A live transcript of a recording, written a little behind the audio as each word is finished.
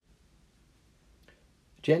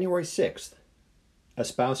January 6th, a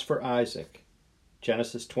spouse for Isaac,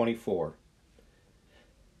 Genesis 24.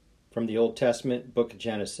 From the Old Testament book of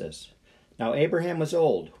Genesis. Now Abraham was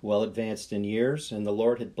old, well advanced in years, and the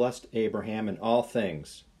Lord had blessed Abraham in all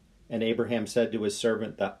things. And Abraham said to his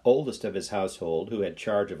servant, the oldest of his household, who had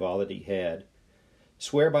charge of all that he had,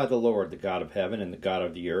 Swear by the Lord, the God of heaven and the God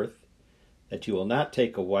of the earth, that you will not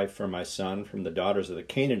take a wife for my son from the daughters of the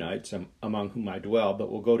Canaanites among whom I dwell,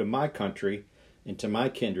 but will go to my country and to my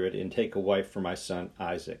kindred and take a wife for my son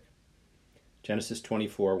Isaac. Genesis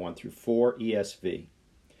 24, 1-4, ESV.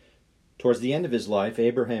 Towards the end of his life,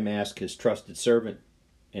 Abraham asked his trusted servant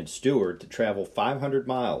and steward to travel 500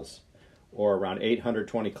 miles, or around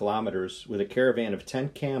 820 kilometers, with a caravan of 10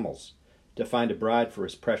 camels to find a bride for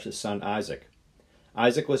his precious son Isaac.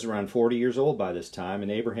 Isaac was around 40 years old by this time, and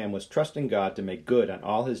Abraham was trusting God to make good on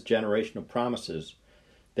all his generational promises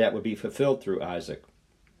that would be fulfilled through Isaac.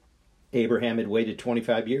 Abraham had waited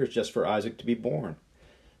 25 years just for Isaac to be born.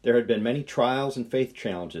 There had been many trials and faith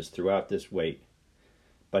challenges throughout this wait.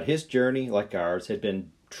 But his journey, like ours, had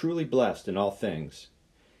been truly blessed in all things.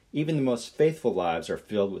 Even the most faithful lives are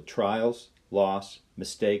filled with trials, loss,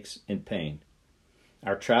 mistakes, and pain.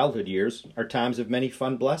 Our childhood years are times of many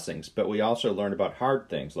fun blessings, but we also learn about hard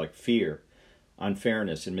things like fear,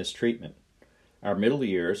 unfairness, and mistreatment. Our middle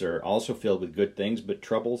years are also filled with good things, but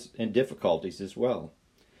troubles and difficulties as well.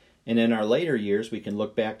 And in our later years, we can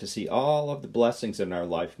look back to see all of the blessings in our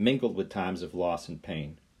life mingled with times of loss and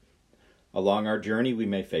pain. Along our journey, we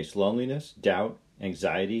may face loneliness, doubt,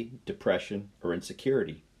 anxiety, depression, or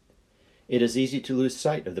insecurity. It is easy to lose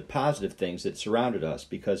sight of the positive things that surrounded us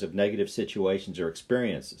because of negative situations or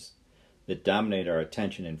experiences that dominate our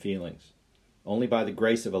attention and feelings. Only by the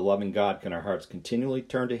grace of a loving God can our hearts continually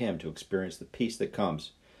turn to Him to experience the peace that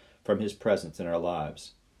comes from His presence in our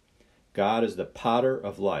lives. God is the potter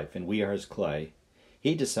of life, and we are His clay.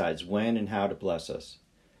 He decides when and how to bless us.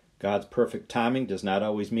 God's perfect timing does not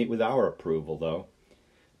always meet with our approval, though.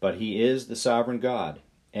 But He is the sovereign God.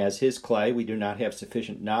 As His clay, we do not have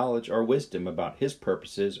sufficient knowledge or wisdom about His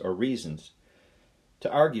purposes or reasons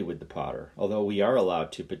to argue with the potter, although we are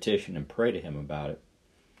allowed to petition and pray to Him about it.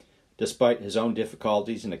 Despite his own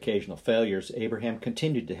difficulties and occasional failures, Abraham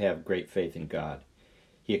continued to have great faith in God.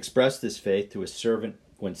 He expressed this faith to his servant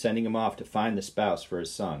when sending him off to find the spouse for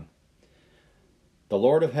his son. The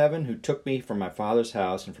Lord of heaven, who took me from my father's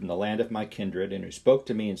house and from the land of my kindred, and who spoke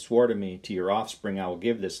to me and swore to me, to your offspring I will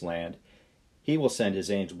give this land, He will send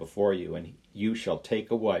His angel before you, and you shall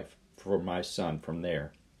take a wife for my son from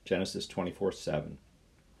there. Genesis 24:7.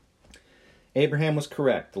 Abraham was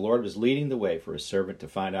correct. The Lord was leading the way for His servant to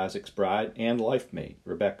find Isaac's bride and life mate,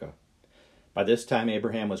 Rebekah. By this time,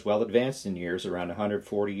 Abraham was well advanced in years, around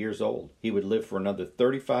 140 years old. He would live for another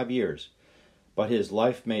 35 years, but his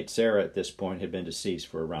life mate Sarah at this point had been deceased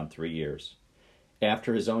for around 3 years.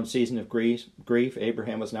 After his own season of grief,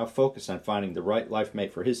 Abraham was now focused on finding the right life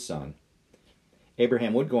mate for his son.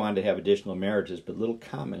 Abraham would go on to have additional marriages, but little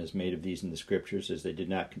comment is made of these in the Scriptures, as they did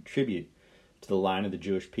not contribute to the line of the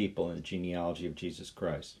Jewish people in the genealogy of Jesus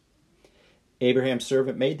Christ. Abraham's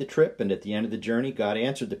servant made the trip, and at the end of the journey, God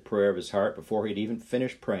answered the prayer of his heart before he had even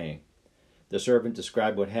finished praying. The servant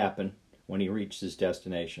described what happened when he reached his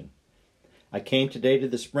destination. I came today to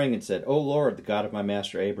the spring and said, O Lord, the God of my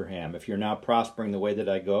master Abraham, if you are now prospering the way that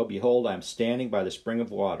I go, behold, I am standing by the spring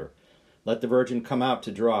of water. Let the virgin come out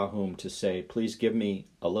to draw, whom to say, Please give me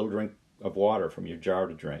a little drink of water from your jar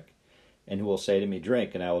to drink. And who will say to me,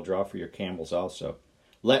 Drink, and I will draw for your camels also.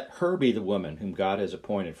 Let her be the woman whom God has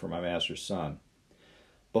appointed for my master's son.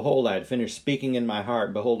 Behold, I had finished speaking in my heart,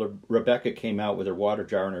 and behold, Rebekah came out with her water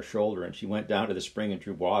jar on her shoulder, and she went down to the spring and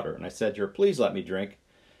drew water. And I said to her, Please let me drink.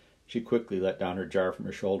 She quickly let down her jar from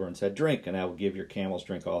her shoulder and said, Drink, and I will give your camels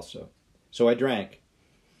drink also. So I drank,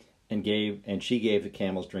 and she gave the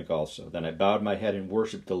camels drink also. Then I bowed my head and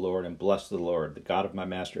worshipped the Lord, and blessed the Lord, the God of my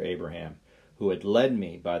master Abraham, who had led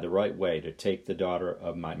me by the right way to take the daughter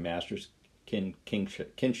of my master's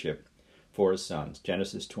kinship for his sons.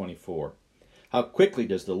 Genesis 24. How quickly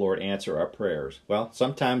does the Lord answer our prayers? Well,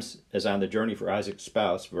 sometimes, as on the journey for Isaac's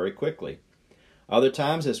spouse, very quickly. Other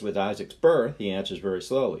times, as with Isaac's birth, He answers very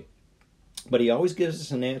slowly. But He always gives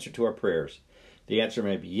us an answer to our prayers. The answer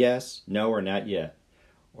may be yes, no, or not yet,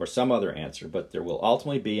 or some other answer, but there will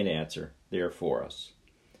ultimately be an answer there for us.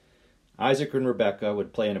 Isaac and Rebekah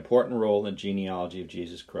would play an important role in the genealogy of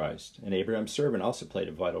Jesus Christ, and Abraham's servant also played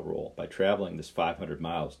a vital role by traveling this 500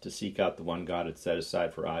 miles to seek out the one God had set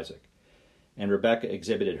aside for Isaac. And Rebekah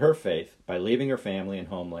exhibited her faith by leaving her family and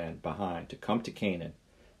homeland behind to come to Canaan,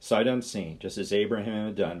 sight unseen, just as Abraham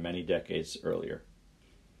had done many decades earlier.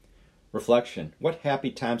 Reflection. What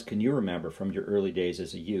happy times can you remember from your early days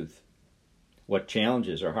as a youth? What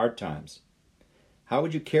challenges or hard times? How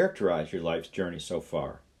would you characterize your life's journey so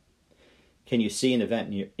far? Can you see an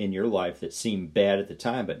event in your life that seemed bad at the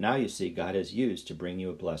time, but now you see God has used to bring you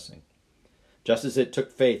a blessing? Just as it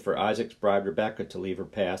took faith for Isaac's bride Rebekah to leave her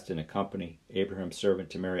past and accompany Abraham's servant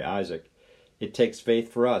to marry Isaac, it takes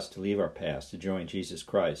faith for us to leave our past to join Jesus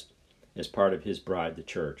Christ as part of his bride, the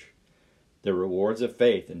church. The rewards of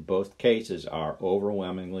faith in both cases are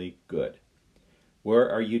overwhelmingly good. Where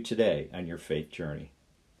are you today on your faith journey?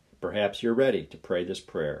 Perhaps you're ready to pray this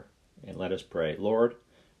prayer. And let us pray. Lord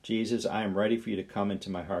Jesus, I am ready for you to come into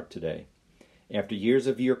my heart today. After years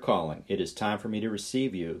of your calling, it is time for me to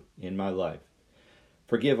receive you in my life.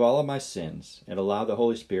 Forgive all of my sins and allow the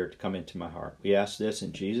Holy Spirit to come into my heart. We ask this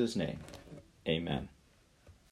in Jesus' name. Amen.